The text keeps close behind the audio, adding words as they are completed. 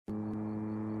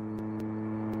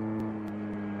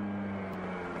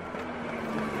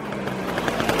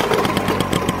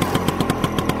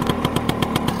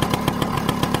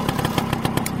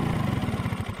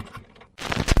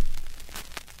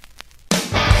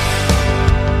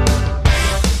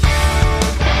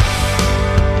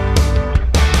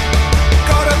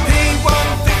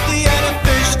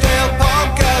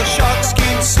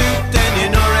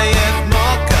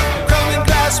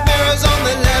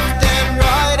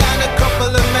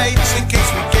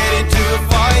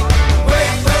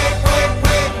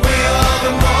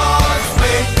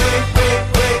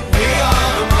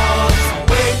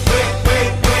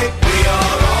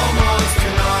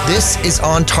is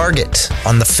On Target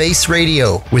on The Face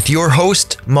Radio with your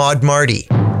host, Maud Marty.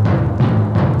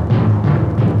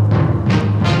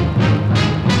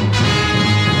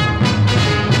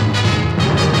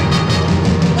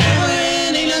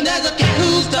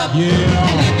 Yeah.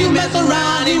 And if you mess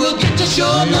around, he will get your show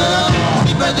love.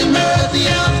 See Percy Mercy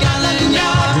of Scotland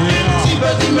Yard. See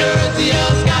Percy Mercy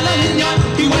of Scotland Yard.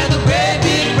 He wears a great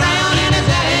big crown and his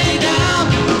hair hang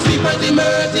down. See Percy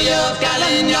Mercy of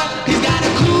Scotland Yard. He's got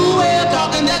a cool way of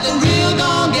talking that's a real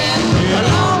gone gas.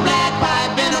 A long black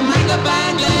pipe and a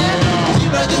magnifying glass. See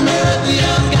Percy Mercy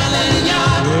of Scotland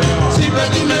Yard. See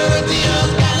Percy Mercy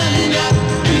of Scotland Yard.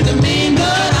 He's a mean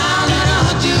bloodhound and I'll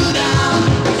hunt you down.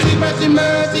 See Percy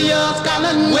Mercy of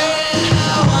Scotland Yard.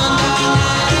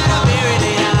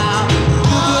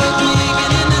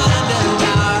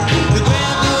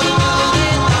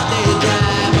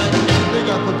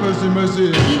 Mercy,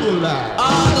 evil lie.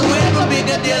 All the way from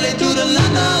Piccadilly to the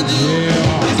London Zoo.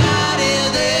 His heart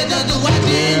is there just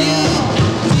watching you.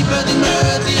 See Percy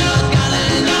Mercy of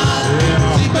Scotland Yard.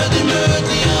 See Percy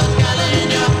Mercy of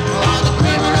Scotland Yard. All the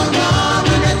criminals run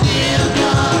when they see him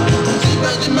come. See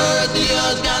Percy Mercy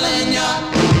of Scotland Yard.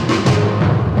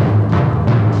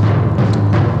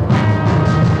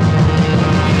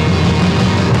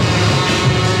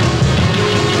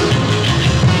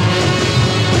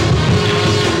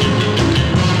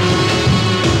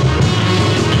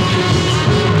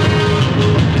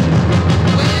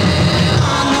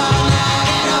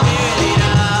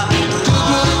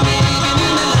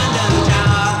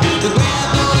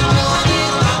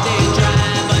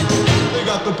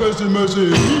 Percy Mercy,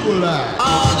 evil eye.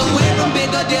 All the way from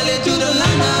Piccadilly to the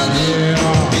London Zoo.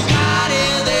 His heart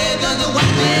is there just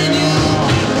watching you.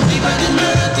 See Percy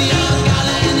Mercy of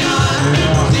Scotland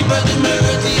Yard. See Percy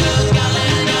Mercy of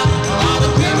Scotland Yard. All the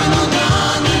criminals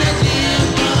run when they see him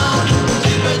come.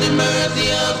 See Percy Mercy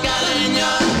of Scotland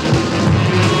Yard.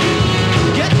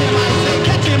 Catch him, I say,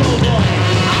 catch him, old boy.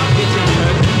 I'll get you,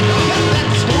 Percy. Catch that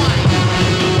swine.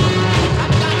 I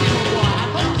got you, old boy.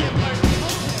 I hope you, Percy.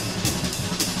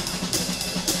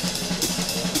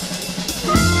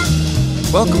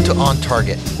 Welcome to On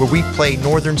Target, where we play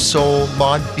Northern Soul,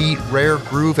 mod beat, rare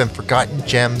groove, and forgotten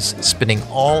gems, spinning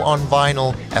all on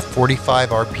vinyl at 45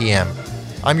 RPM.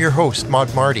 I'm your host,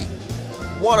 Maud Marty.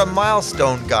 What a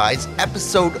milestone, guys.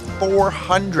 Episode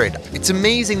 400. It's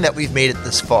amazing that we've made it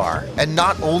this far. And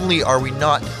not only are we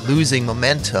not losing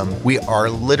momentum, we are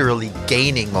literally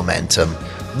gaining momentum.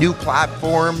 New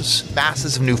platforms,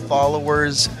 masses of new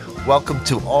followers. Welcome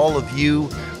to all of you.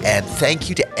 And thank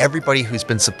you to everybody who's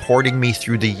been supporting me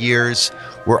through the years.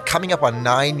 We're coming up on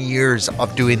 9 years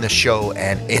of doing the show,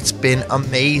 and it's been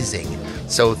amazing.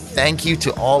 So thank you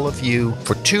to all of you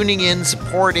for tuning in,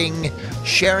 supporting,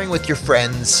 sharing with your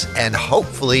friends, and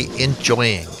hopefully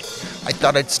enjoying. I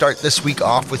thought I'd start this week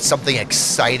off with something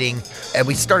exciting, and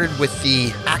we started with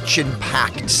the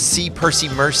action-packed See Percy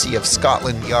Mercy of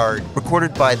Scotland Yard,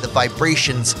 recorded by The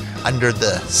Vibrations under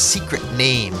the secret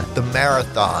name, The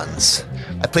Marathons.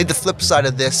 I played the flip side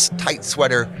of this, Tight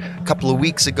Sweater, a couple of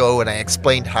weeks ago, and I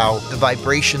explained how The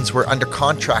Vibrations were under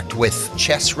contract with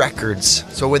Chess Records.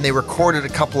 So when they recorded a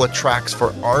couple of tracks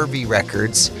for RV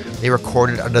Records, they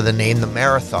recorded under the name The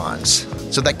Marathons.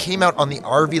 So that came out on the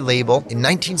RV label in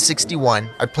 1961.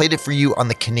 I played it for you on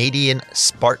the Canadian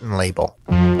Spartan label.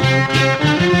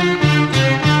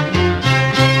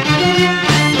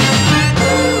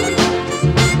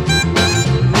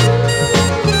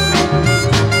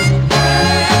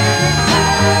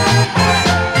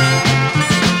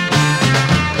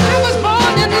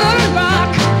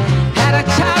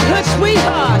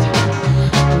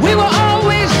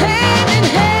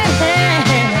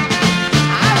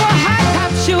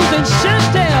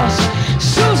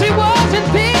 Susie was in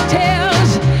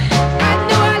pigtails. I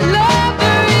knew I loved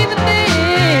her even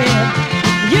then.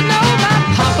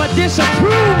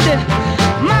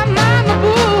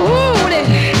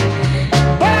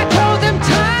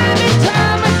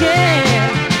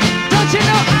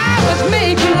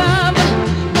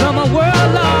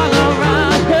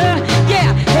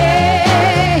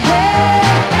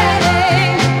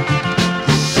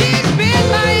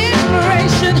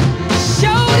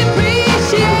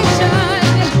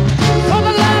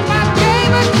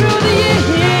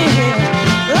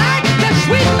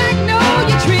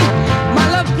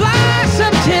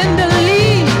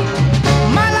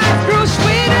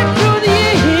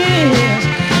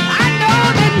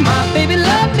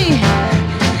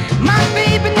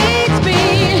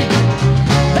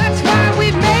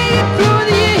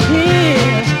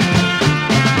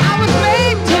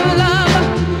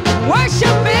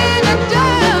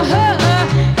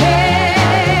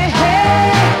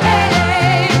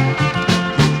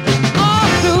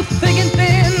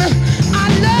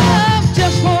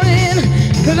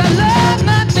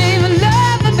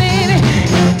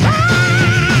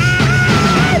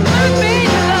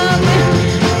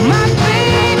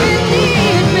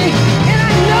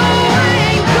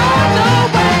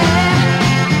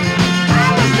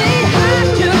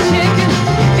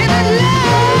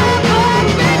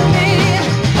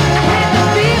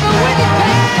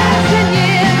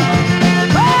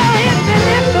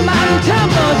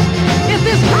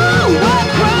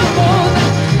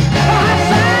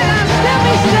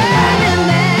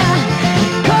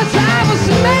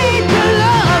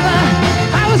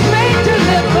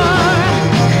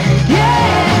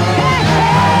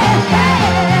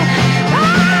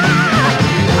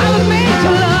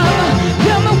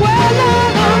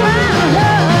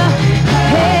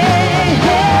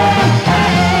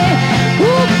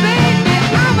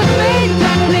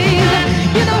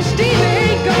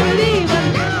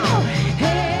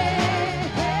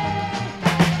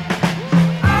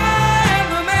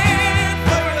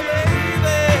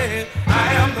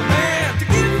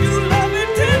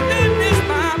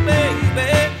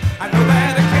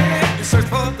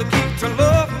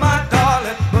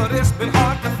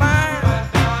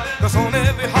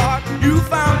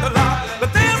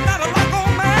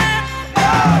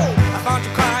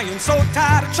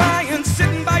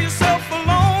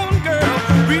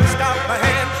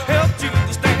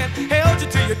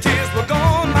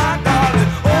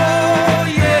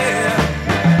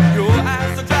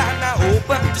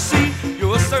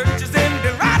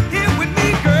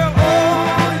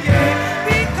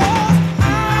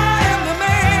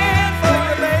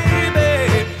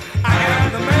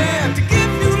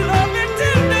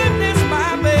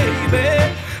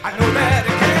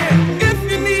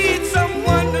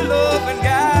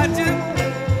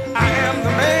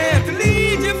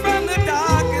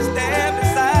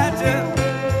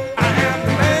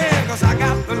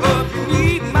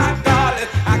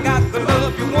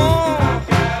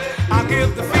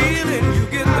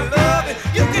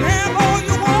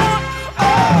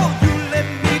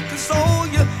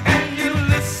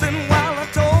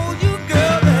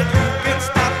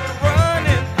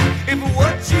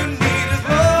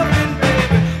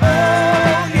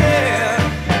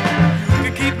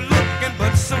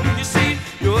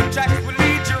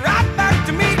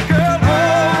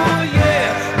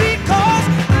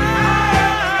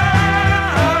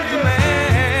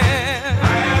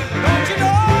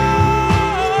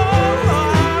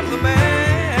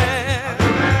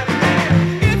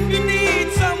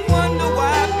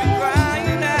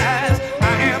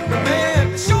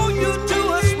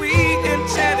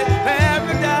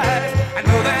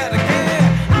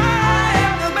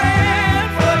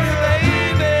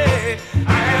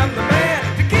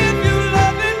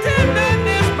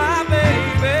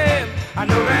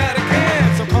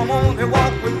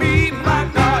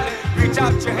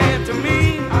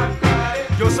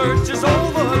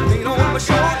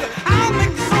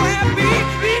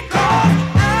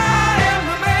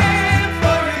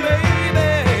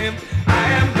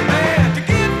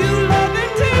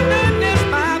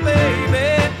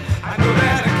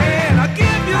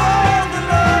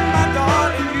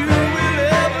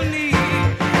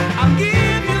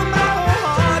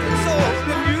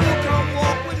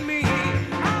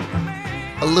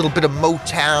 a little bit of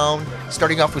Motown,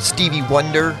 starting off with Stevie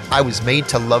Wonder, I Was Made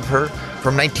to Love Her,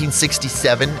 from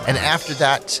 1967, and after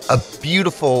that, a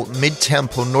beautiful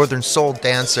mid-tempo Northern Soul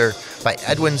dancer by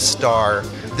Edwin Starr.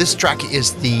 This track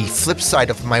is the flip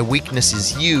side of My Weakness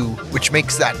Is You, which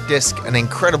makes that disc an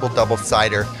incredible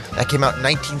double-sider that came out in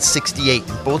 1968.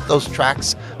 And both those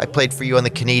tracks I played for you on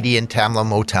the Canadian Tamla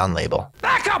Motown label.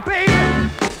 Back up, baby!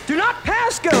 Do not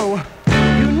pass go!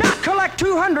 Do not collect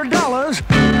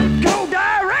 $200! Go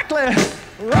directly!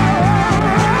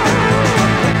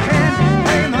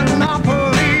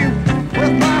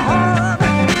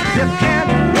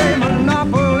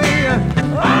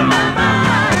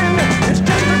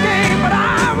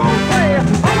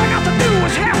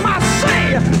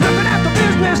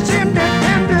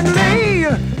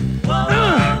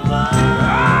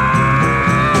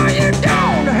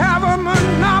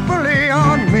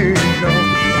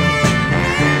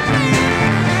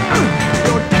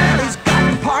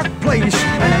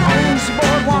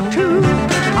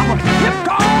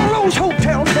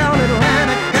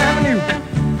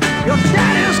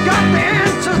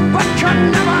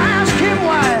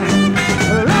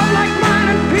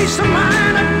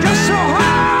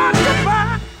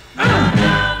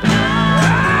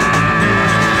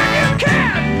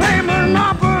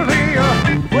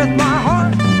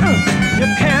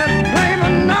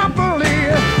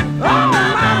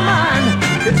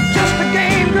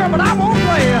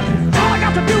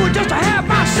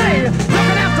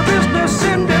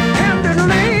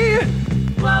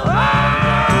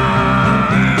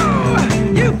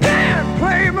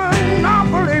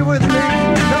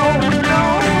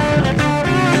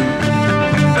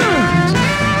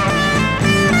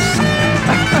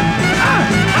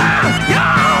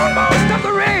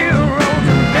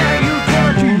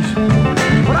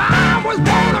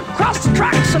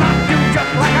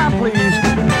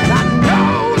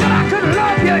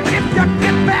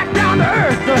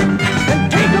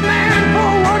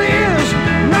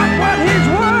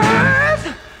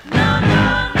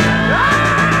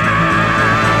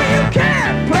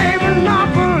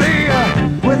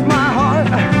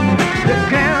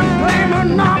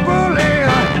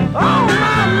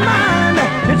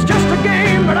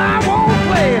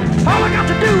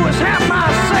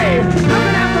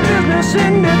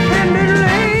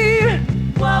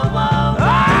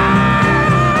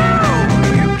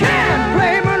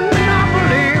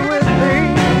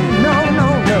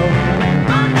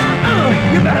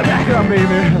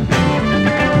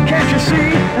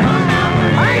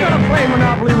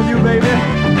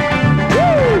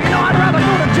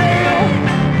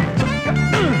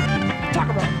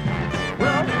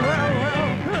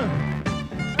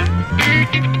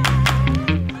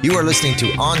 You are listening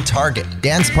to On Target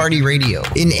Dance Party Radio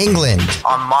in England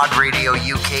on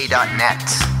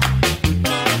modradiouk.net.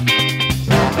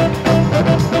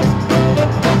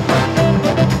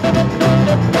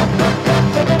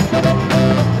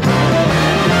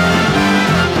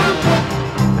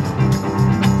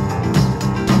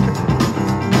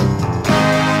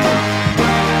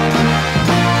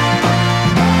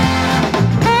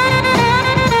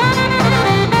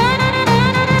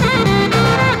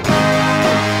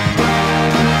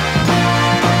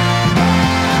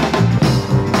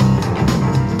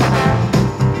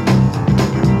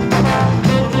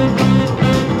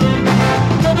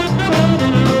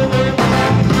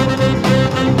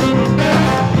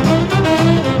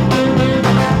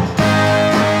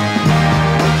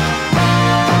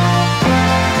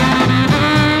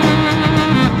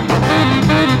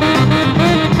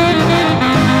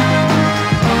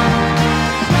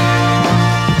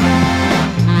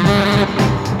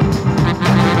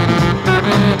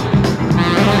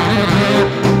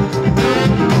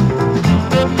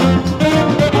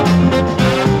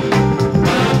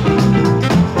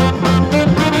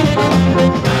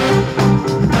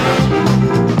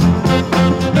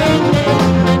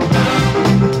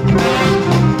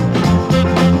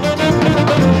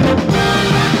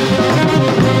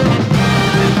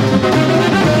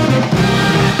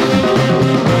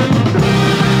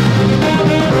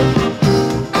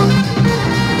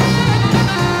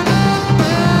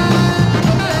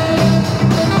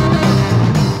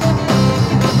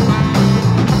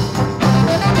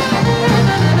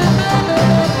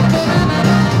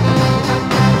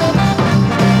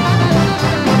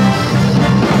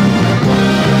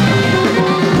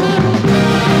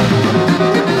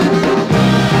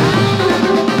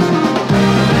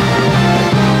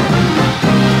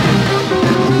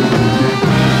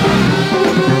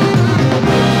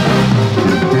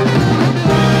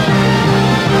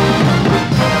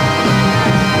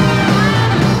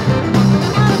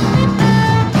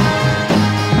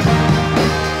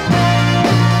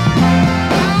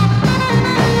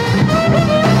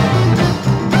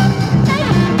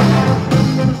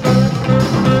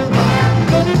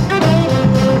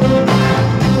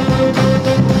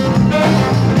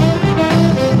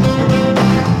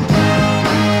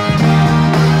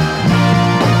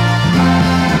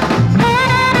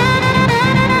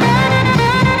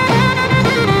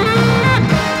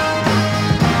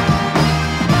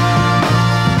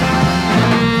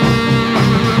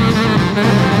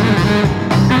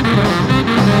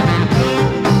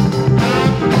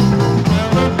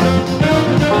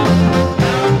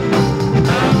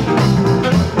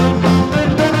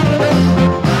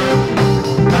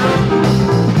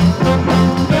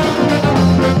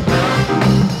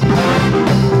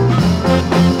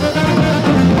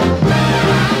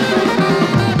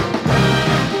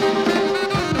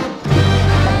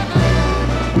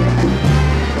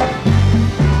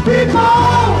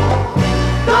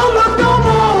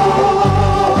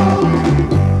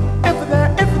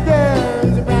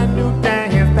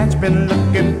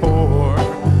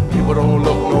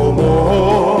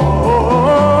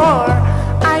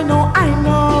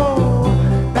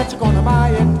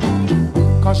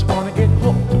 'cause you're gonna get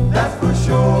hooked. That's for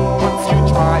sure. Once you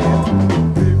try it,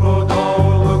 People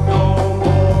don't look no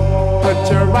more.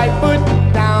 put your right foot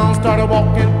down, start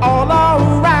walking all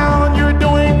around. You're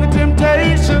doing the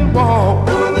temptation walk.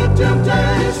 Doing the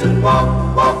temptation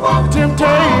walk, walk, walk.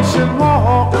 Temptation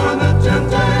walk. Doing the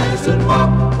temptation walk,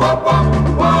 walk,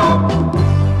 walk, walk.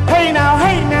 Hey now,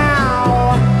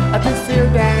 this here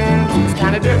dance is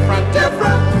kinda different.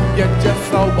 You just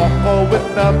so walk with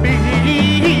the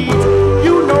beat.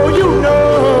 You know, you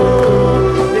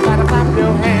gotta clap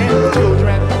your hands,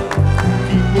 children.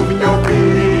 Keep moving your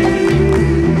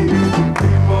feet.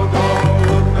 People don't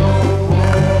look no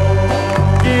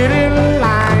more. Get in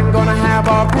line, gonna have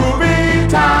a groovy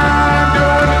time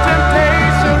doing the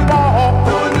temptation walk.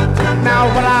 Doing the temptation Now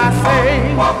what I say,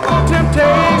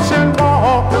 temptation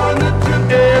walk Doing the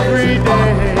temptation every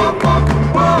day. walk, walk,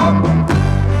 walk.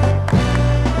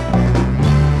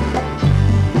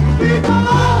 People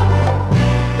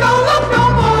don't look no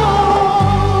more.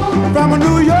 From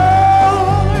New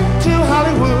York to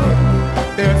Hollywood,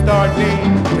 they're starting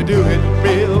to do it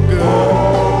real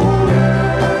good.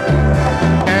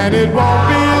 And it won't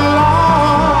be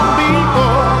long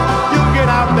before you get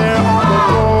out there on the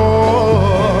floor.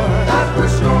 That's for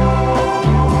sure.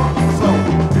 So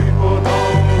people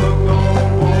don't look no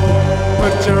more.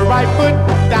 Put your right foot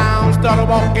down, start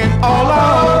walking all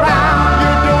around.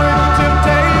 You're doing the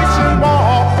temptation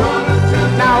walk.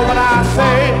 Now what I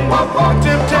say,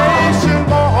 temptation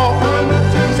walk.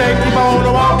 Say keep on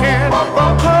walking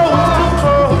from coast to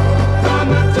coast. Doing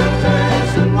the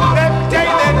temptation walk. That day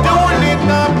they're doing it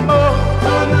no more.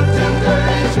 Doing the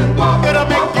temptation walk. It'll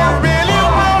make you really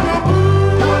wanna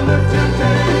move. Doing the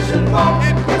temptation walk.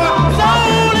 It puts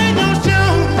soul in your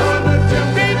shoes. Doing the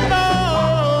temptation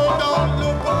People don't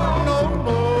look no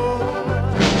more.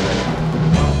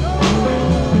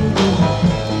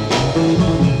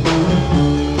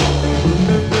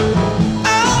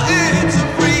 Oh, it's a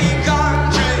free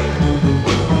country,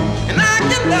 and I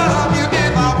can love you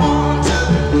if I want to.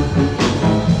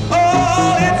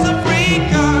 Oh, it's a free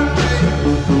country,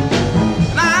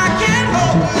 and I can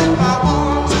hold you if I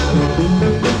want to.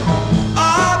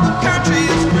 Oh, the country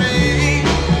is free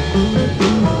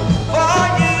for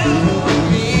you and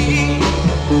me.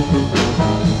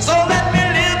 So let me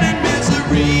live in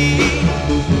misery,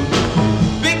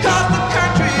 because the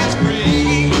country is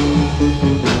free.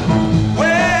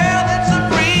 Well, it's a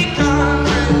free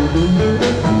country.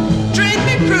 Treat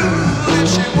me cruel if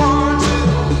she wants to.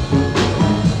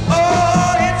 Oh,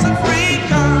 it's a free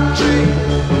country.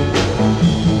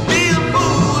 Be a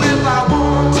fool if I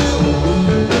want to.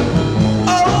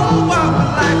 Oh, what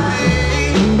would life be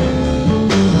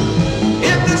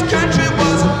if this country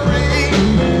wasn't free?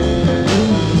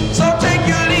 So take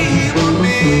your leave of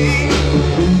me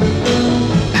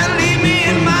and leave me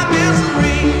in my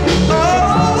misery. Oh,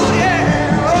 yeah.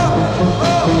 Oh,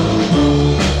 oh.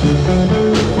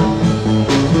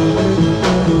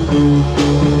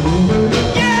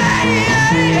 Yeah, yeah,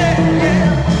 yeah, yeah.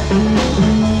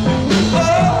 Oh,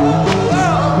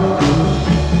 oh.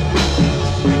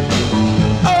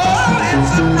 Oh,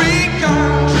 it's a free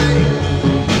country,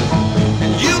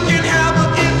 and you can have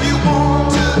it if you want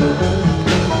to.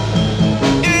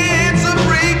 It's a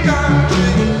free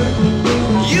country.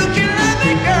 You can love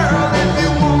me, girl, if you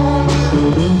want to.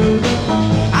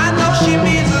 I know she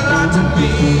means a lot to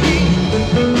me,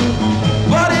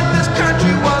 but if this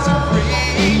country wasn't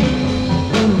free,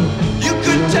 you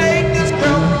could take this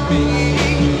girl from me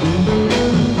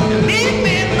and leave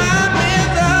me in my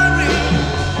misery.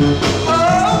 Oh,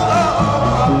 oh,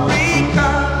 oh, a free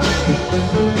country.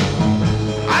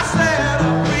 I said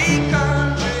a free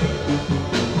country.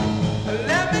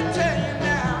 Let me tell you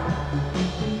now.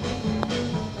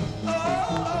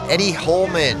 Eddie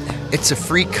Holman, It's a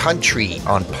Free Country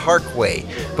on Parkway.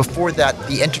 Before that,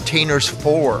 The Entertainers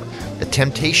 4, The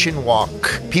Temptation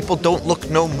Walk, People Don't Look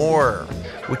No More,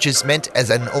 which is meant as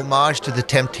an homage to the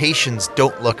Temptations'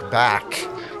 Don't Look Back.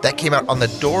 That came out on the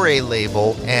Dore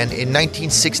label, and in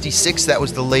 1966, that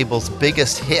was the label's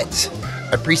biggest hit.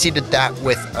 I preceded that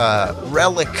with a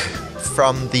relic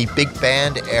from the big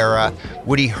band era,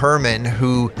 Woody Herman,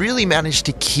 who really managed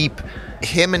to keep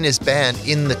him and his band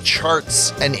in the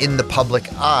charts and in the public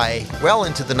eye well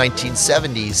into the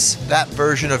 1970s. That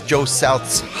version of Joe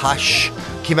South's Hush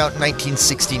came out in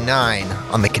 1969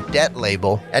 on the Cadet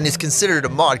label and is considered a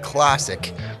mod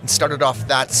classic, and started off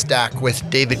that stack with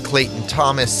David Clayton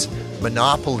Thomas'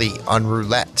 Monopoly on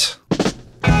Roulette.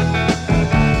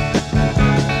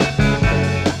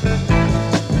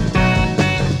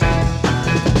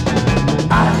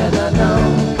 I had not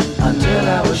known until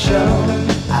I was shown.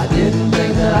 I didn't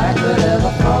think that I could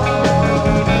ever fall.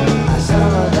 I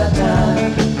saw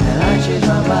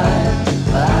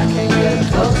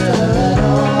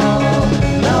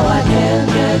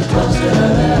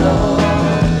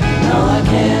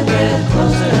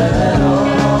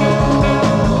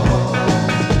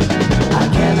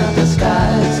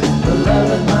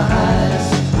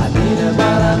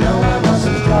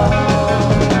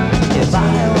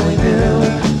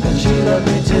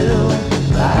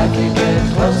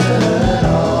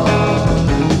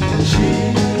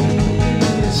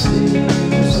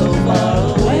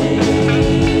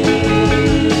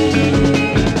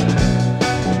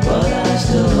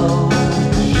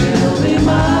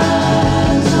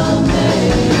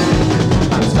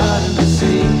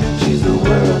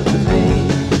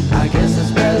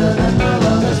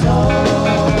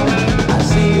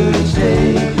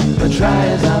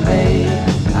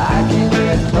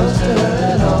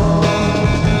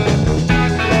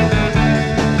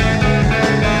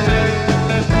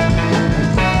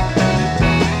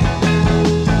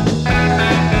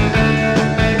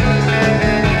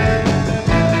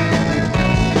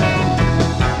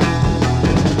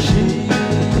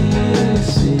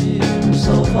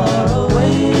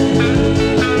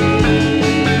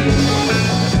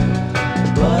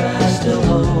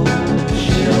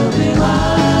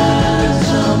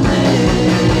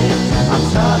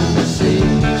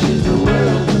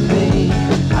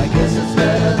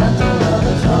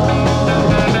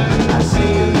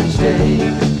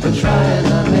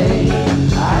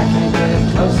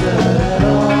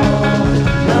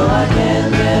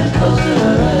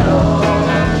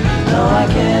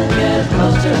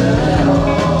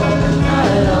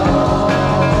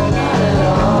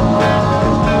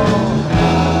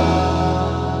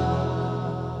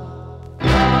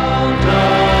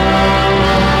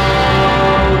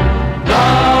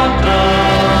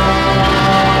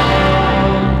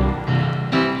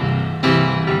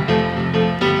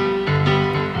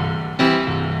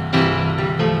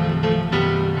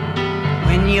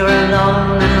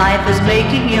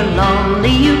making you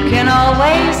lonely, you can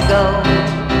always go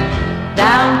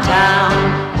downtown.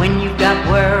 When you've got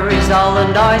worries, all the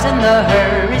noise and the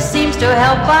hurry seems to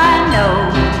help, I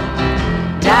know.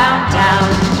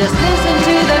 Downtown, just listen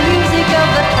to the music of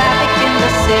the traffic in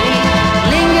the city.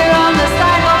 Linger on the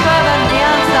sidewalk where the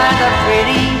neon signs are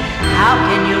pretty. How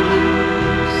can you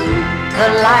lose? The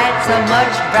lights are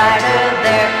much brighter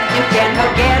there. You can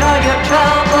forget all your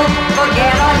troubles,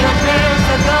 forget all your fears.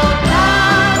 So go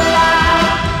downtown.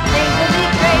 Things will be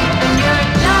great when you're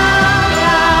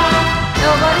downtown.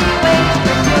 Nobody waits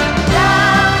when you're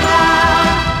downtown.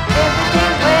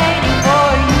 Everything's waiting for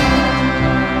you.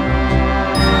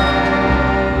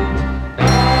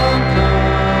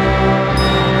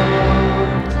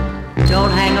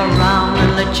 Don't hang around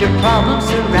and let your problems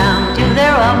surround you.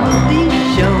 There are movie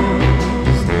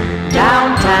shows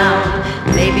downtown.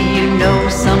 Maybe you know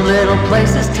some little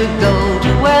places to go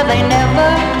to where they never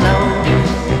close.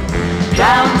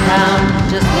 Downtown,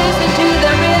 just listen to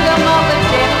the rhythm of the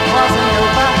gentle bossa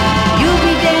nova. You'll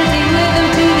be dancing with them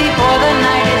too before the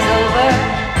night is over.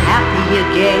 Happy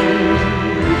again.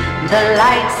 The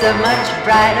lights are much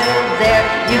brighter there.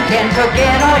 You can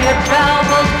forget all your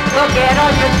troubles, forget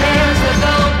all your cares. So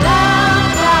go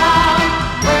downtown,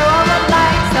 where all the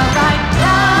lights are right.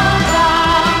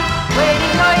 Downtown,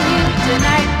 waiting for you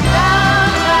tonight.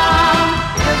 Downtown,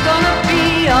 you're gonna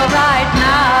be alright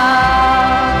now.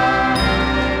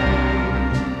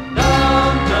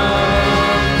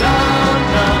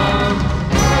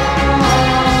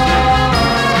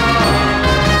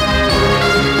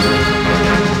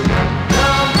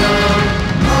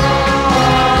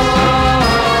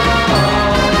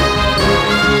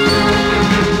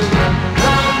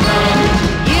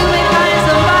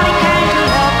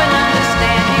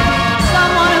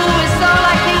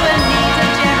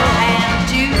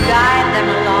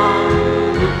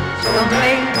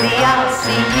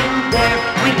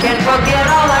 Forget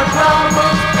all our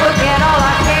troubles, forget all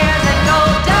our cares, and go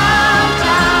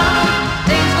downtown.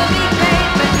 Things will be great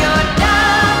when you're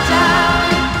downtown.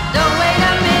 Don't wait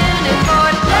a minute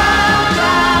for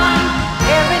downtown.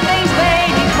 Everything's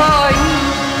waiting for you.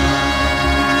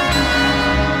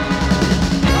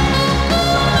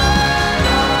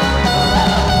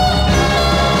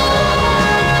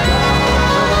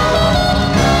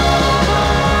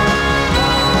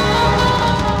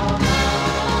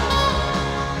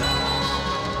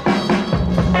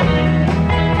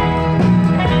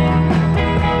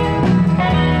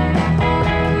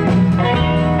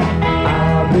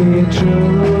 Be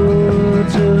true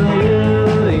to you,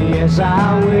 yes I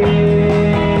will.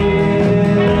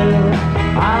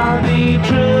 I'll be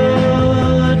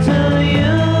true to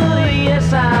you, yes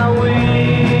I will.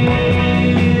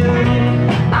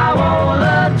 I won't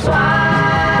look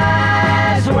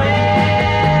twice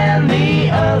when the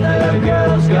other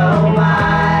girls go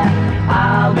by.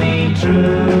 I'll be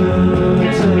true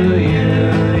to you,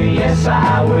 yes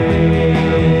I will.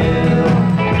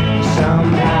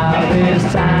 Somehow this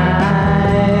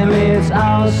time it's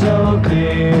all so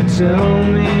clear to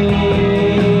me.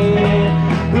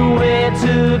 The way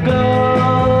to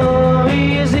go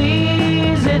is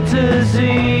easy to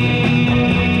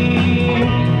see.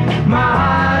 My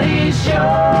heart is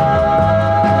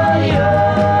sure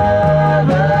you're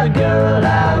the girl I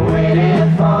waited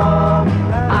for.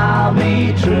 I'll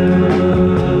be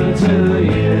true to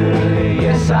you,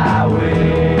 yes I will.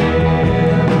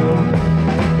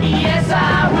 Yes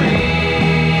I will.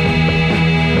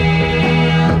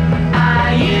 I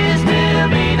used to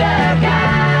be the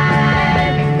guy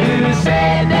who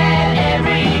said that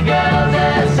every girl's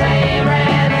the same,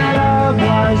 and love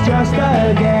was just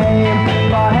a game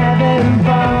for having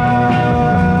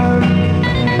fun.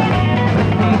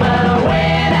 But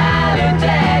when I looked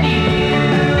at you,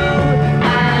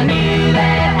 I knew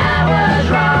that I was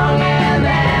wrong and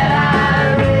that I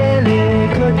really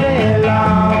could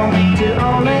belong to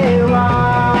only one.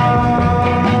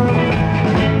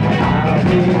 I'll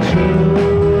be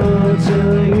true to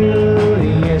you,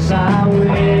 yes I will.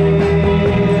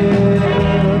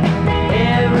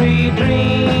 Every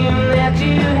dream that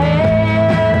you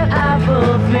had, I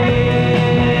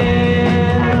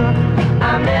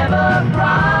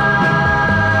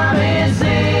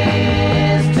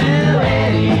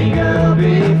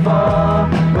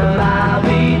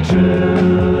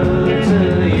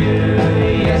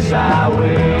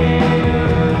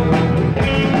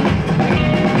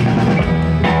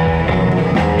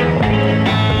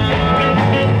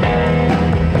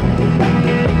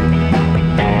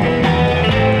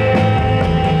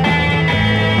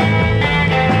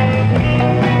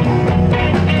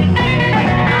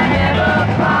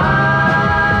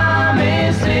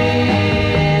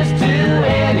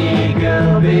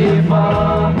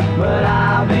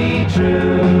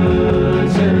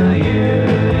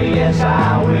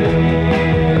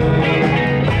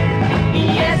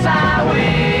Yes, I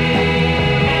will.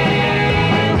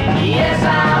 Yes,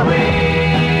 I will.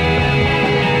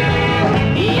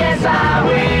 Yes, I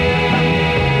will.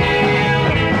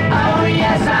 Oh,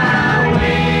 yes, I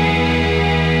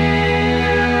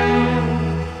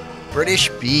will. British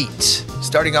beat.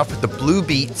 Starting off with the Blue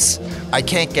Beats, I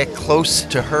Can't Get Close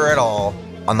to Her at All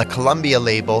on the Columbia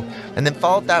label, and then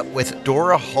followed that with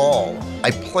Dora Hall.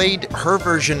 I played her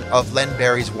version of Len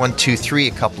Barry's 1-2-3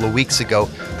 a couple of weeks ago.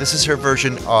 This is her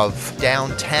version of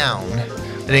Downtown,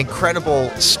 an incredible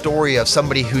story of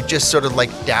somebody who just sort of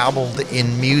like dabbled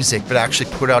in music but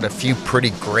actually put out a few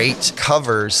pretty great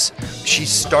covers. She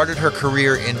started her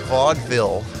career in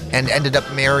vaudeville and ended up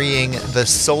marrying the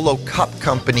Solo Cup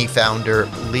Company founder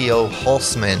Leo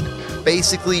Holtzman.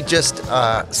 Basically just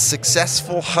a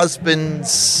successful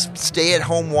husband's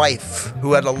stay-at-home wife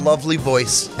who had a lovely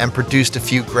voice and produced a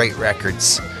few great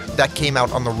records. That came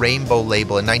out on the Rainbow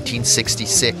label in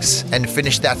 1966 and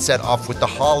finished that set off with the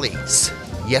Hollies.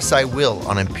 Yes, I Will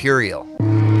on Imperial.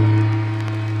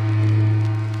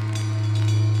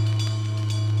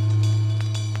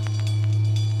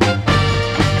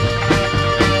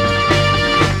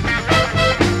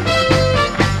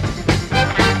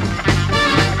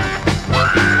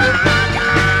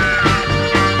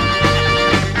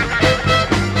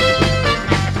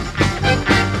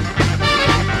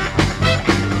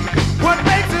 What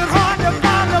makes it hard to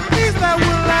find a peace that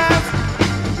will last?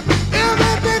 Is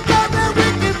it because that we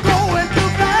keep going too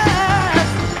fast?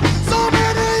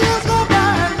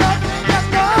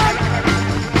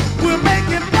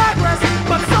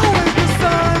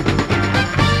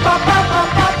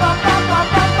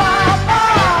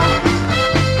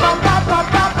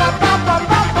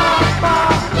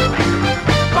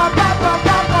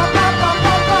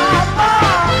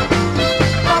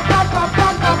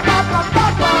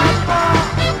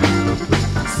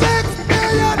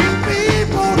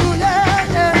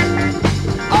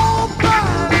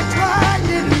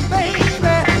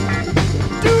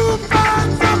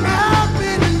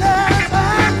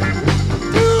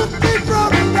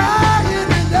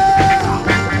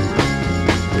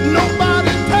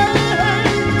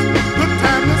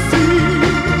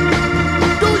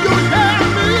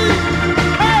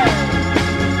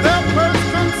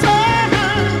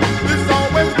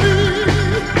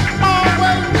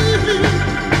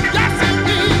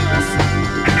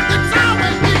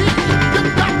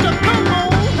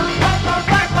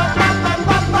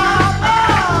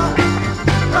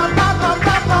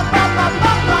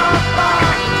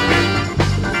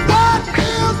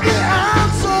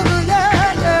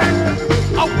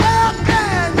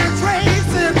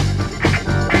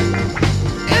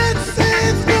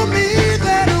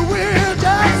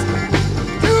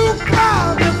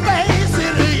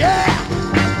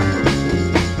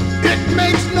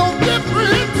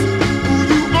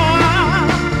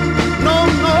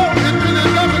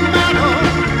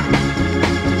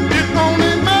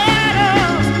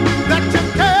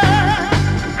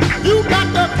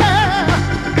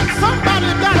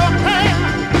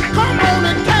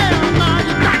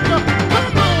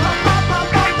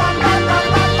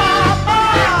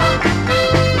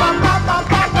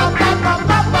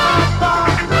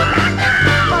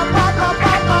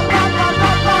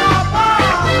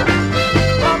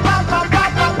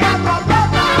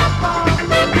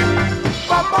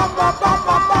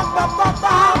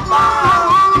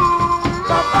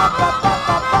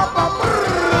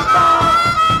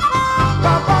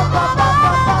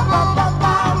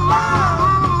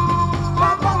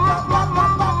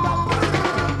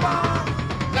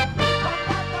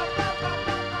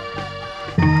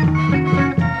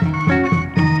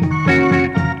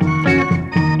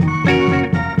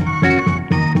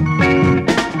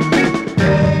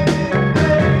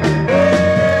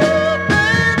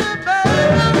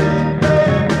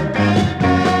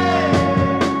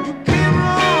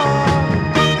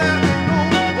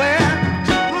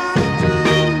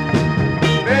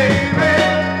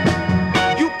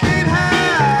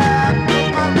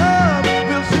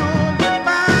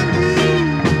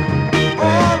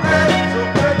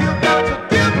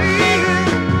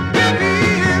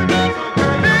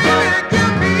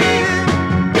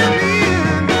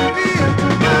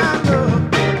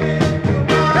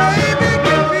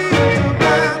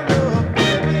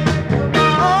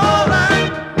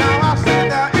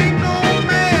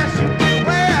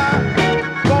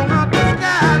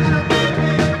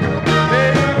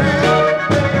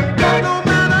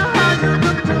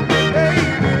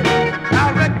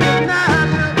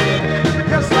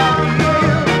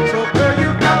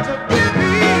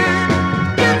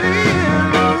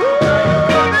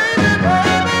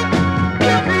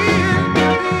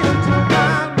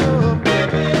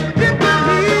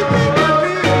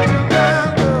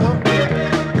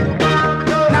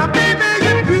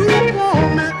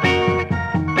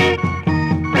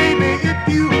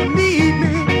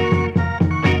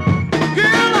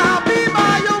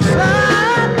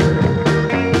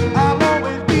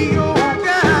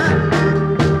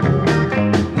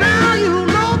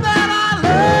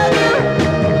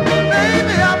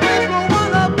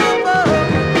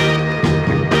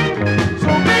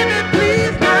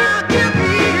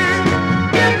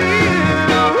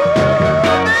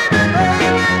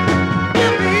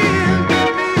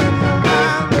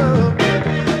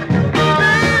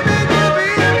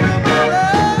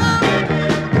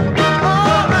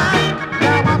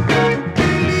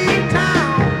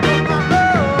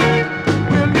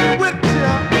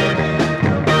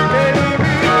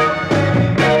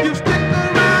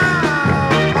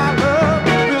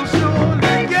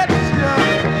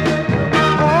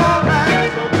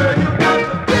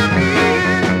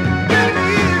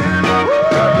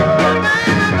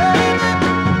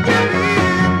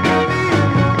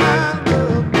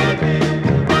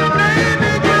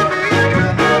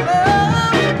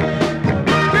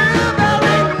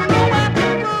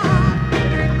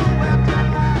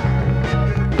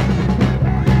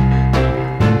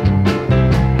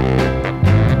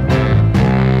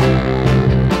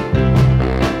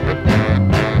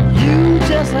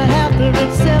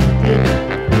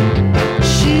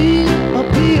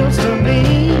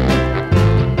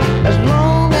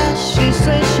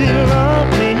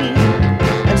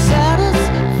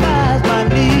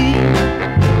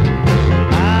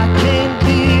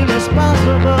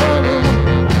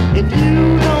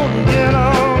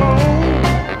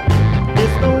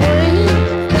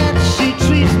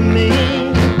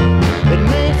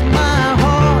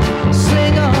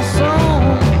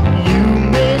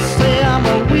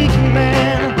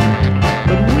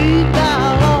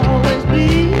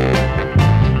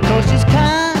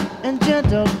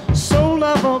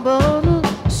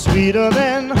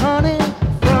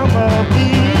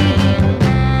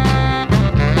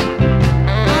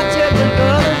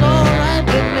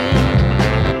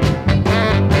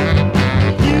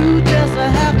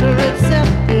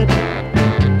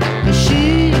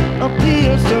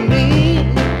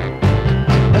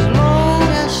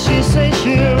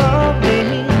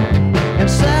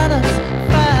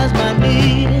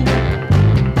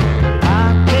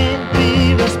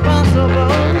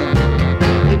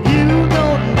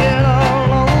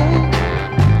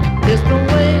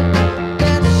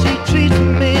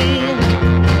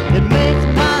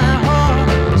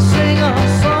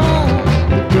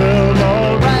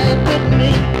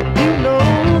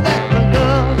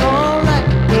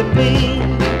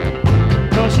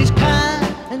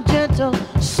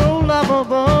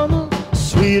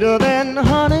 sweeter than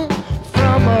honey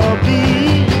from a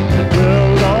bee. The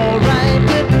girl's alright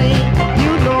with me.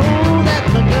 You know that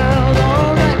the girl's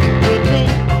alright with me.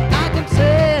 I can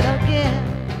say it again.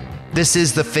 This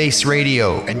is The Face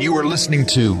Radio, and you are listening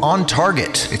to On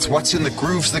Target. It's what's in the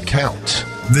grooves that count.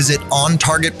 Visit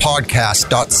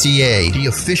ontargetpodcast.ca, the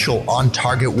official On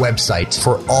Target website,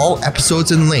 for all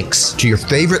episodes and links to your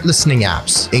favorite listening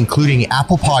apps, including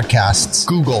Apple Podcasts,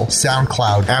 Google,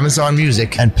 SoundCloud, Amazon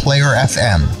Music, and Player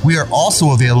FM. We are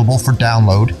also available for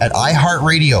download at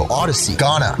iHeartRadio, Odyssey,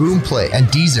 Ghana, Boomplay, and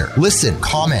Deezer. Listen,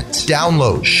 comment,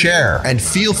 download, share, and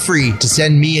feel free to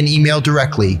send me an email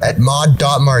directly at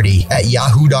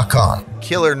mod.marty@yahoo.com.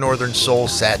 Killer Northern Soul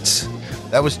sets.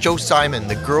 That was Joe Simon,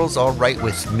 The Girl's All Right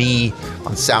With Me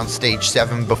on Soundstage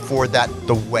 7. Before that,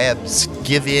 The Webs,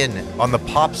 Give In on the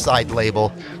Pop Side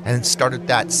label, and started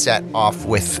that set off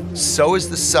with So Is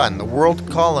the Sun. The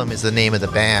World Column is the name of the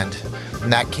band,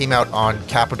 and that came out on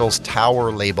Capitol's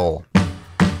Tower label.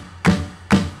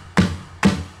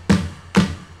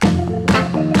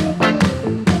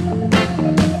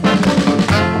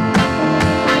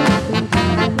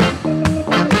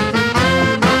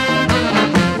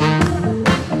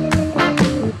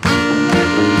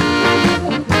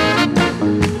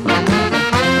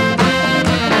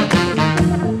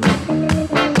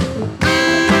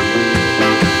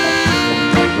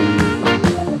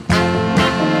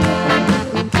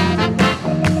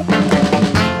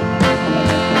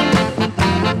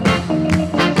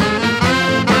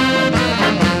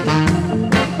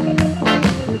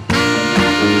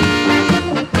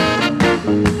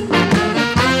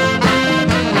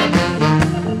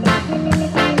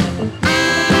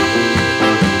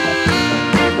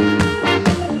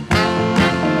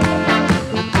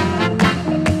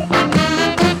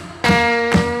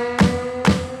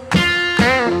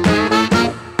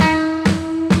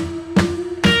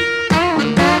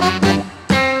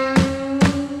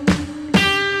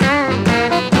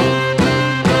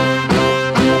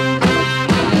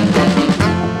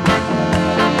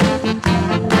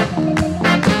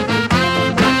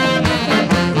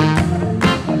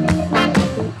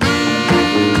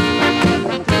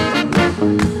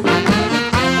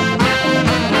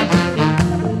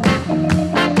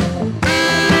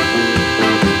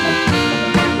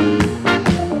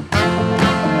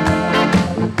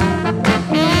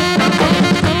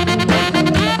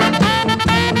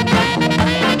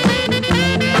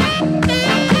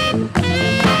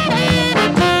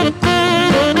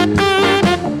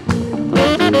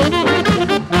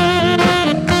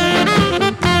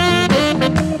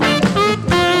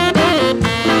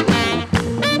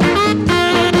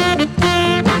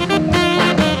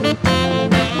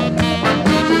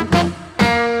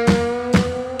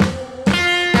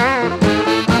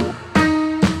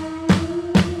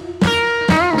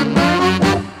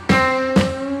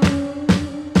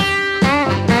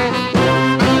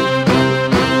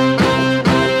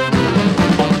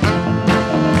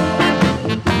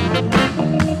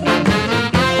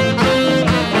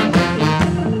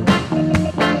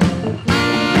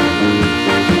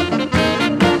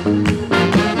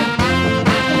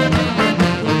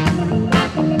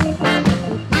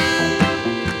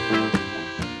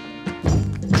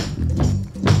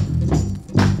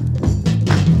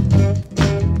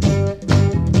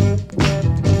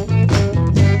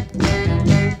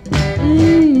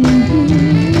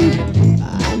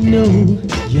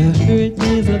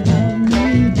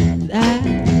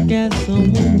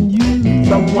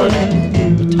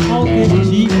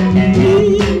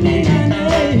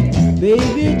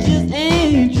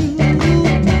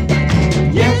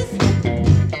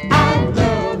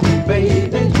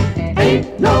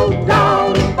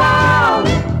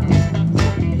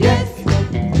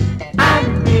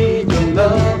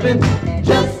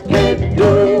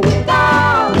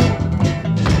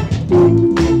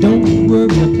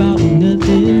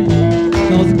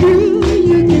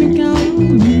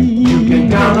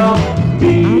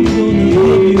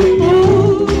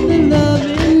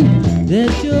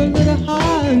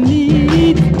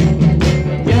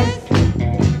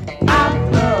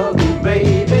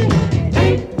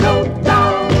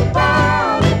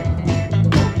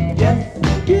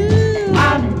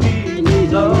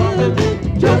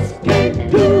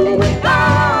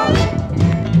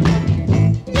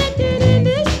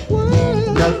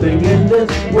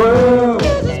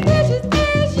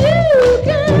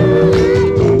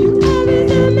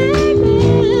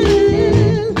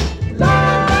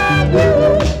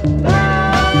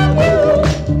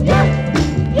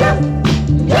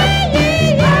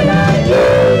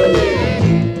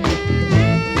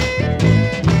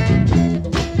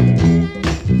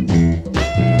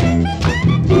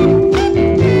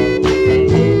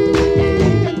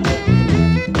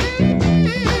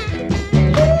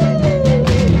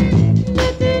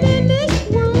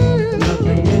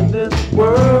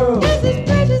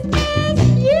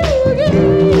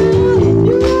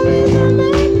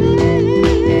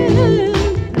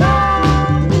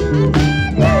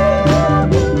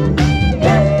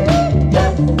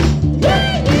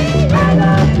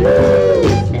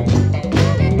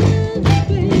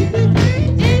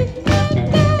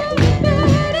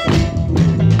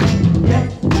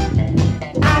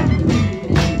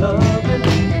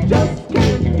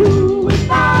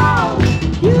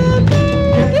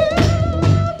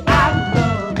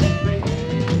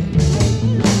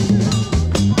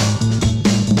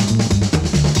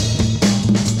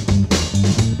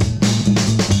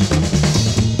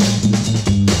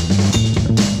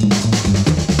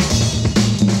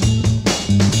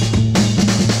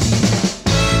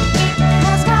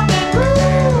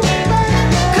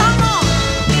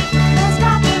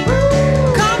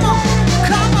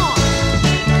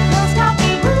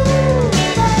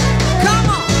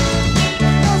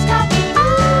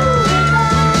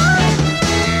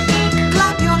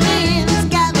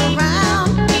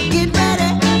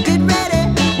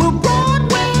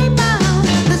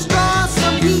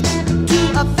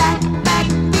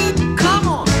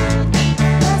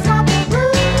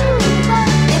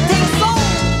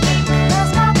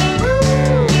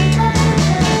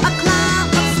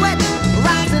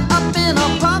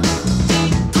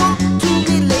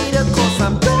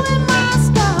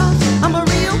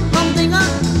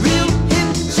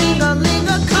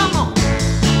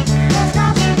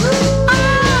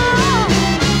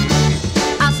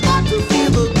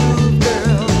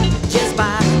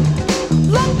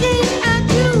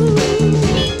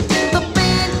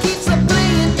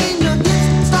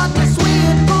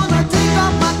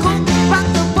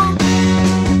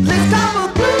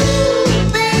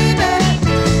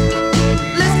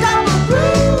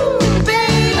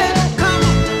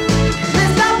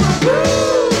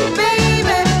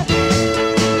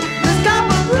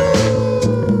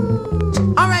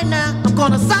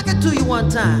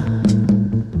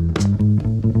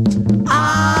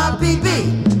 R-B-B,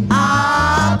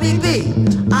 R-B-B,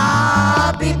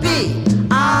 R-B-B,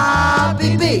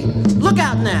 R-B-B. Look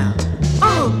out now.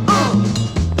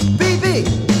 B-B.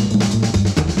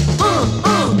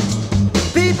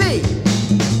 B-B.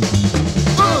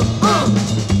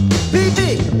 B-B.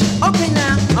 Okay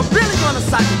now, I'm really gonna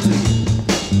sock it to you.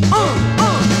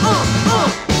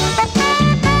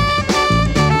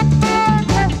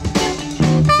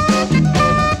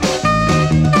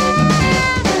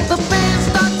 The band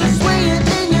starts to sway and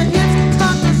your hips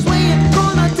start to sway and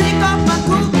gonna take off my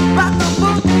coat, rock the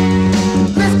boat.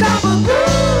 Let's go for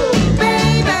groove,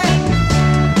 baby.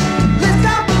 Let's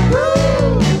go for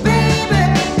groove, baby.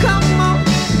 Come on,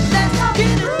 let's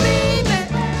get it, baby.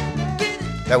 Get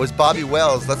it. That was Bobby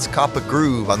Wells, Let's Cop a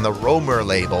Groove on the Romer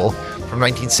label from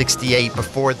 1968.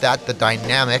 Before that, The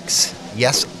Dynamics,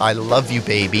 Yes, I Love You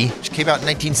Baby, which came out in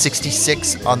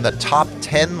 1966 on the Top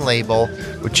 10 label,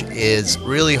 which is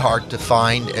really hard to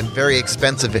find and very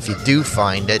expensive if you do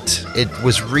find it. It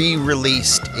was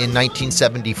re-released in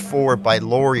 1974 by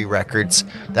Laurie Records.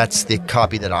 That's the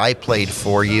copy that I played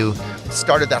for you.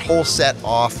 Started that whole set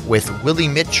off with Willie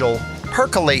Mitchell,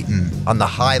 Percolatin' on the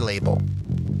High label.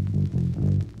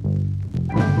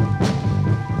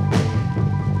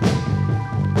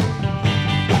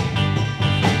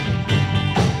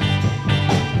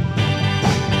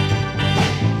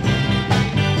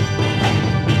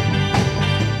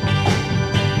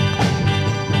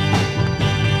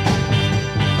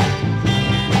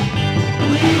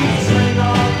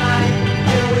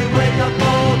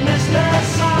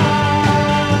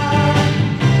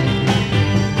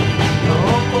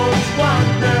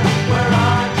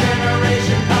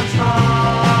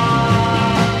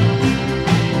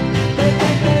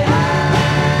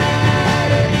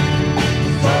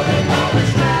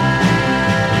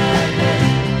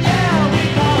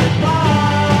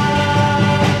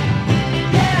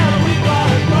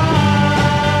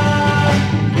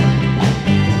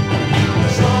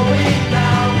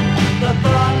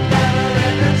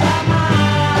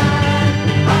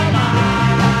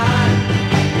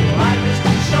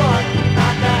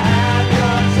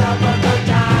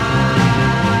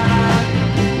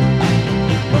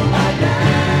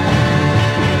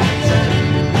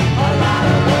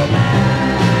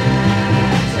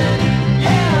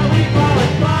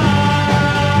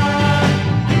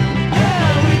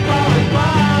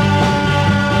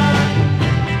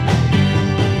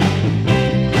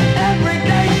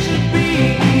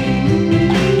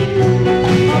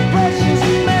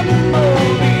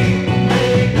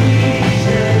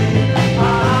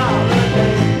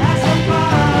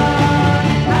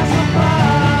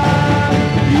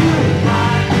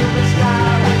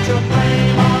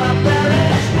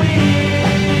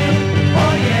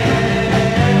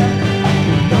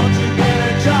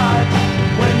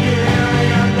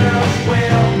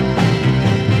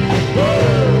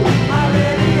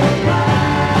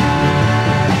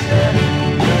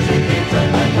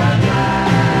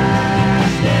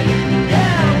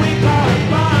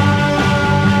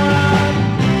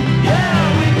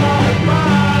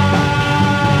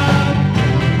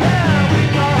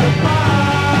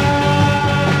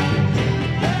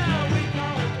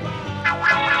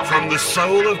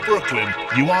 soul of Brooklyn,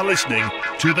 you are listening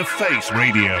to The Face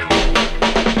Radio.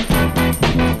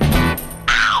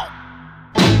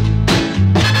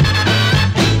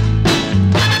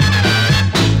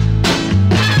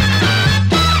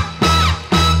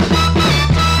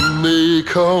 They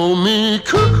call me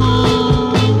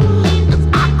cuckoo, 'cause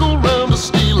I go round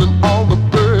stealing all the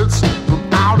birds from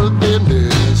out of their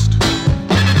nest.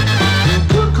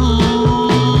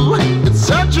 Cuckoo, it's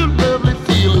such a lovely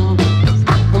feeling, 'cause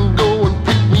I can go and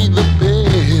pick me the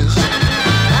best.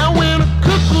 And when a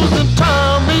cuckoo's in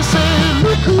town, they say,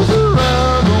 look who's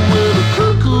around. When a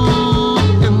cuckoo,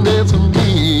 and that's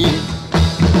me.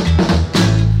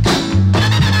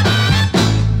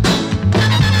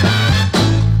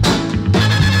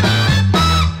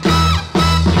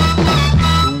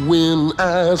 When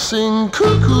I sing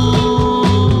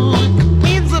cuckoo, it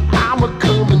means that I'm a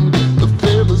coming. The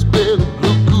fellas better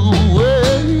look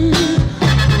away.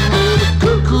 When a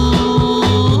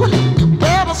cuckoo, you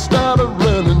better start a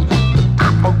running.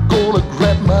 I'm gonna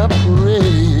grab my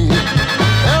prey.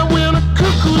 And when a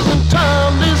cuckoo's in town,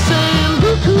 they say,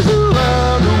 look who's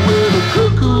around. When a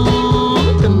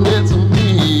cuckoo, and that's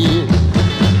me.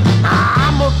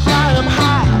 I'm a flying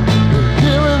high,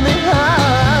 here in the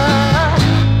high.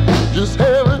 Just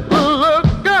having a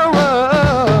look around.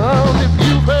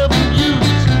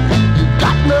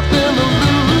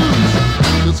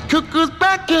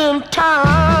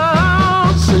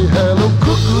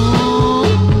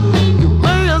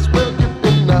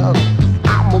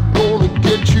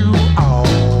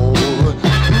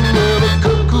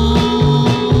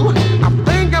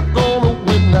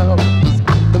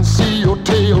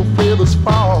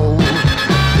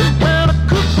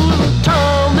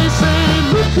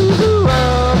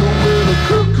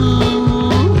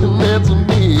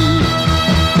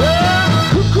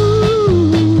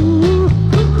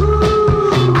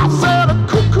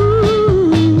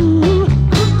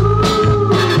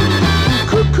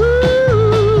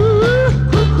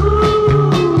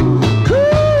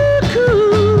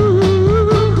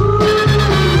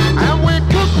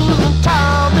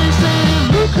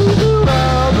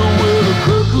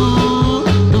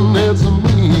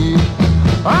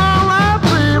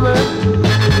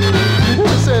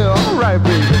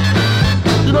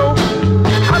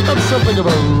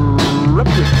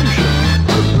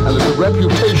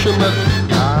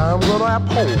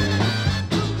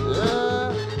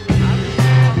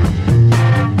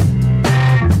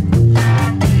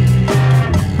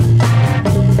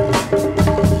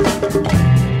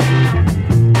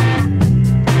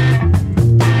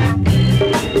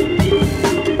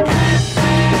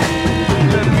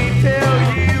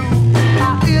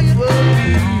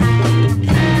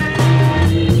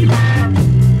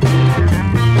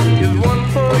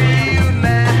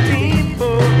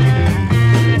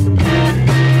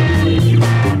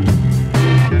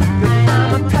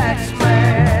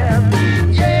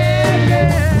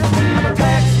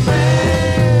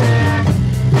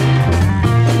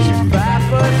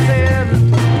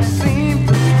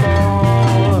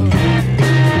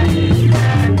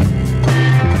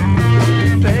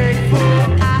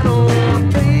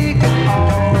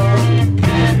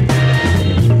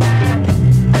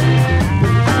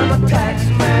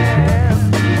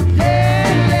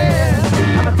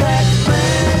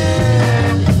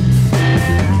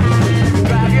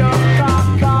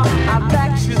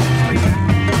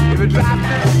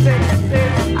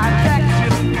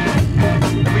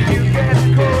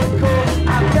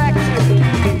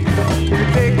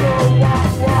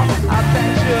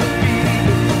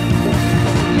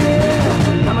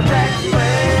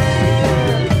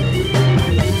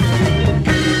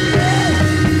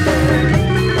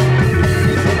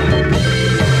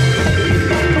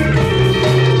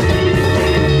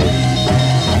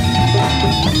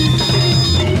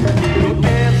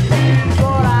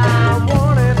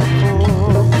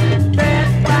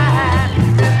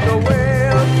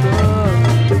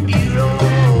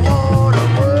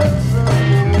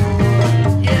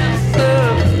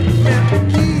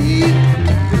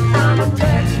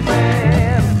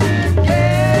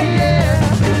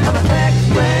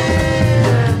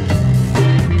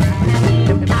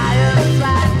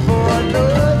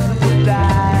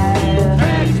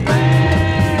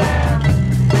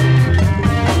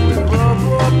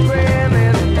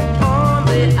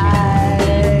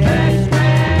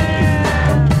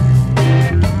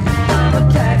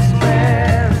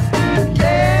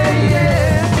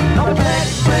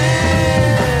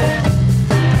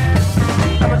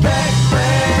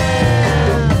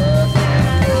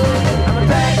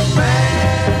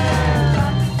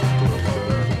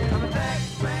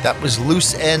 That was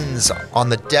Loose Ends on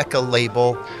the Decca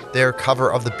label, their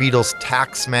cover of the Beatles'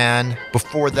 Taxman.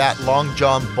 Before that, Long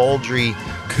John Baldry,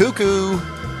 Cuckoo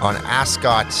on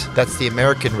Ascot. That's the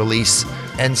American release.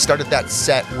 And started that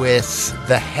set with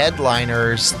the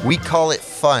Headliners, We Call It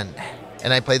Fun.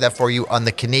 And I played that for you on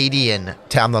the Canadian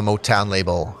Tamla Motown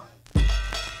label.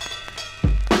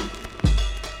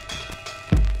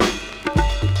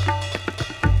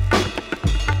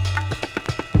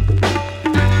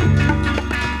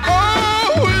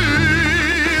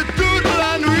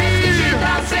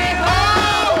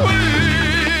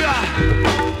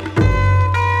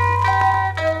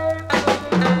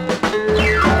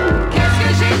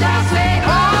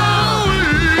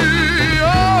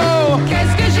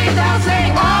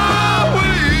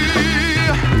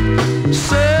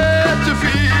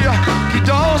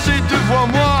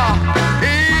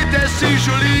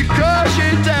 Jolie que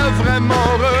j'étais vraiment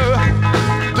heureux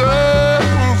de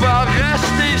pouvoir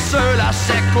rester seul à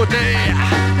ses côtés.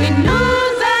 Et nous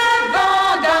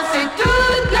avons dansé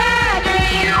toute la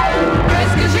nuit.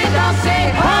 Qu'est-ce que j'ai dansé?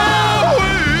 Oh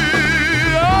oui,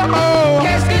 oh, oh.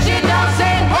 Qu'est-ce que j'ai dansé?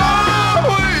 Oh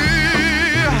oui.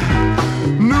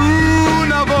 Nous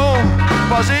n'avons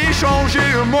pas échangé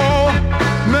un mot,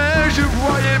 mais je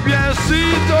voyais bien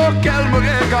sitôt qu'elle me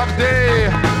regardait,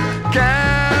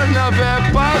 qu'elle n'avait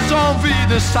pas envie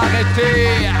de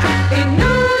s'arrêter. Et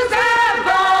nous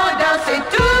avons dansé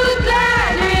toute la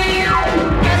nuit.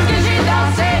 Qu'est-ce que j'ai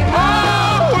dansé? Oh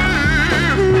oui.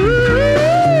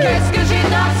 Qu'est-ce que j'ai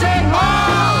dansé? Oh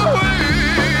oui.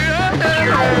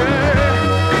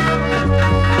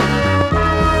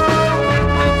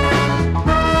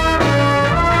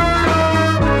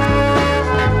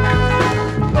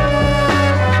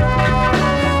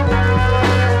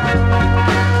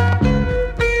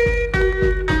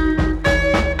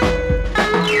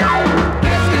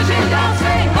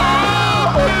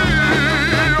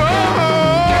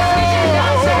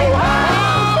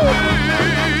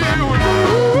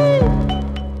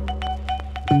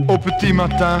 Au petit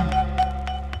matin,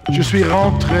 je suis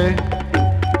rentré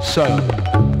seul.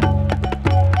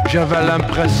 J'avais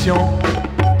l'impression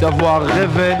d'avoir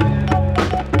rêvé,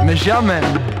 mais jamais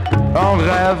un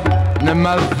rêve ne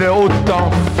m'avait autant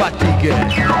fatigué.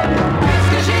 Qu'est-ce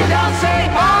que j'ai dansé?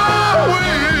 Ah oui,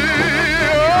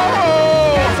 oh,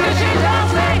 oh. Qu'est-ce que j'ai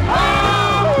dansé? Ah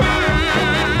oui,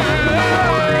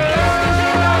 Qu'est-ce que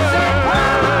j'ai dansé?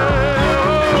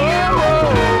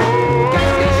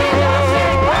 Qu'est-ce que j'ai dansé?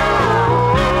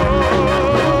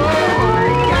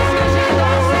 Qu'est-ce que j'ai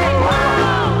dansé?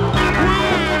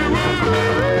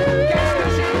 Qu'est-ce que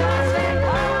j'ai dansé?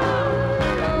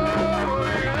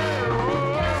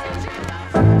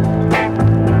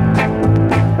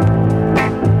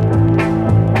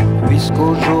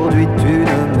 Puisqu'aujourd'hui tu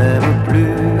ne m'aimes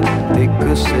plus et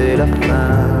que c'est la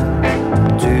fin,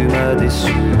 tu m'as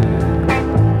déçu.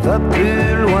 Va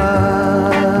plus loin,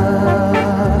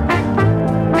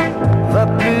 va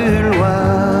plus loin.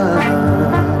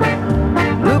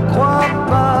 Ne crois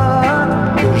pas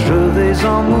que je vais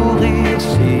en mourir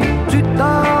si tu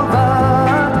t'en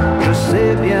vas. Je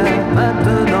sais bien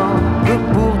maintenant que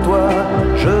pour toi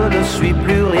je ne suis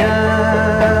plus rien.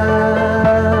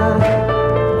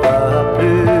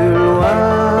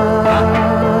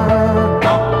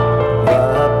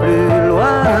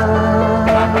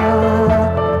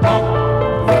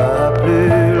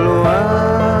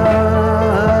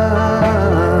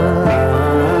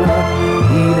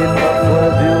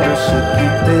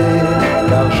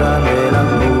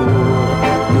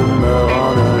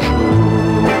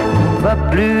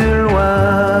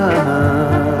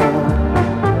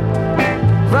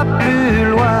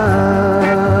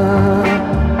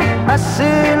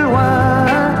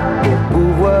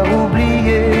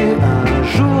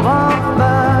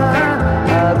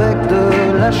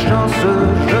 Chance,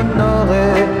 je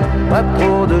n'aurai pas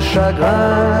trop de chagrin.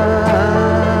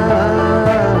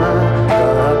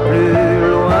 Va plus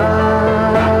loin,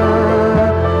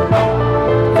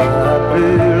 va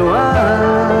plus loin,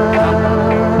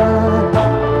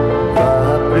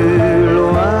 va plus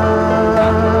loin,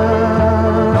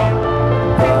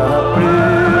 va plus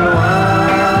loin.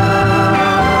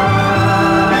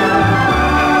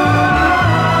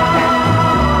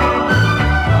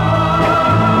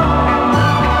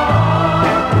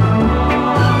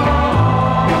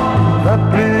 Va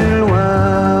plus loin.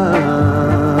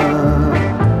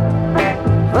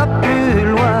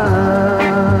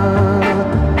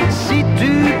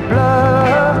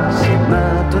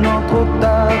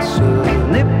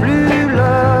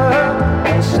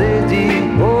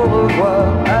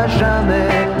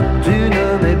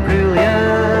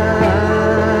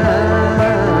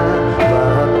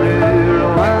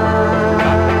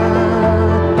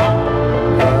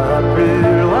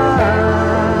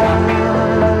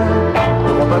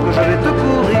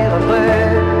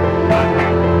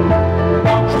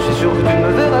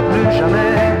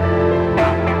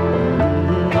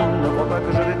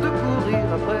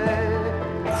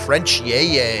 French Yay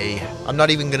Yay. I'm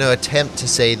not even going to attempt to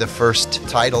say the first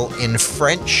title in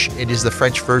French. It is the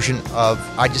French version of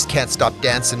I Just Can't Stop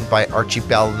Dancing by Archie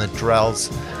Bell and the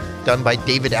Drells, done by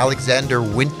David Alexander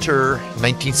Winter,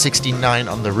 1969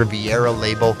 on the Riviera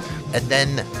label. And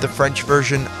then the French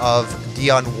version of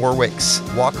Dionne Warwick's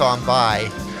Walk On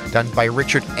By, done by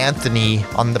Richard Anthony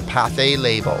on the Pathé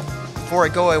label. Before I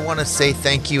go, I want to say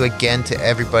thank you again to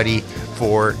everybody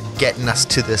for getting us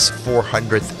to this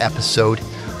 400th episode,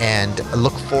 and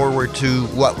look forward to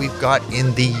what we've got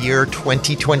in the year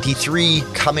 2023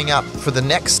 coming up for the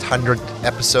next 100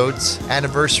 episodes,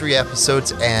 anniversary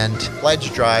episodes, and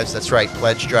pledge drives. That's right,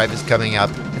 pledge drive is coming up.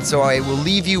 And so I will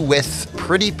leave you with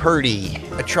Pretty Purdy,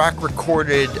 a track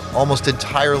recorded almost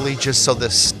entirely just so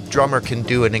this drummer can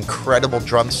do an incredible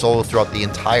drum solo throughout the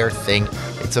entire thing.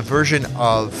 It's a version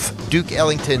of Duke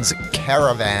Ellington's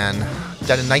Caravan,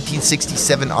 done in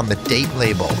 1967 on the Date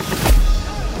label.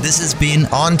 This has been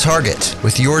On Target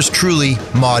with yours truly,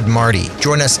 Maud Marty.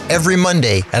 Join us every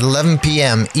Monday at 11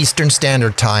 p.m. Eastern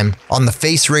Standard Time on The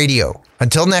Face Radio.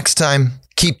 Until next time,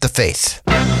 keep the faith.